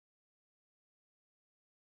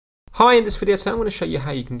Hi, in this video today I'm going to show you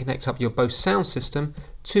how you can connect up your Bose sound system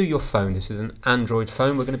to your phone. This is an Android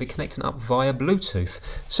phone. We're going to be connecting up via Bluetooth.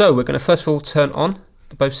 So we're going to first of all turn on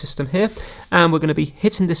the Bose system here, and we're going to be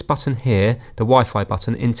hitting this button here, the Wi-Fi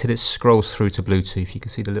button, until it scrolls through to Bluetooth. You can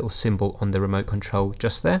see the little symbol on the remote control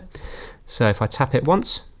just there. So if I tap it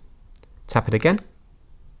once, tap it again,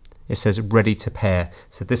 it says ready to pair.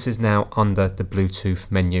 So this is now under the Bluetooth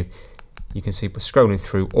menu. You can see we're scrolling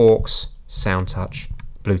through aux, Soundtouch,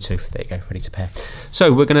 Bluetooth. There you go, ready to pair.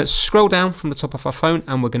 So we're going to scroll down from the top of our phone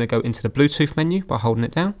and we're going to go into the Bluetooth menu by holding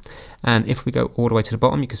it down. And if we go all the way to the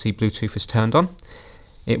bottom, you can see Bluetooth is turned on.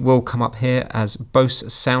 It will come up here as Bose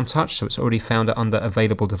Soundtouch, so it's already found it under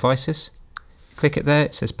available devices. Click it there,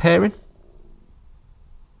 it says pairing.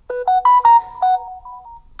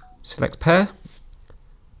 Select pair.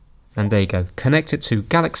 And there you go, connect it to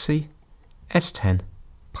Galaxy S10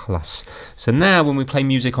 Plus. So now when we play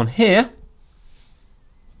music on here,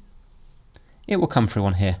 it will come through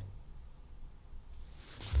on here.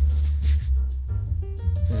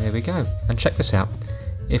 There we go. And check this out.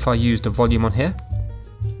 If I use the volume on here,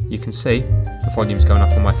 you can see the volume's going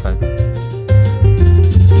up on my phone.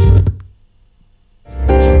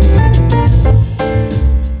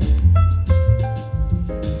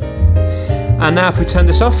 And now if we turn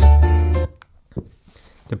this off,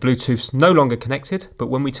 the Bluetooth's no longer connected, but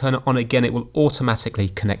when we turn it on again, it will automatically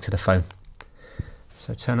connect to the phone.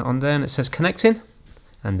 So turn it on there and it says connecting,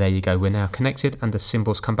 and there you go, we're now connected and the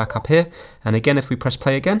symbols come back up here, and again if we press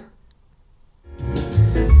play again,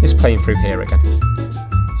 it's playing through here again.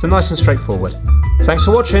 So nice and straightforward. Thanks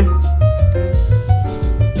for watching.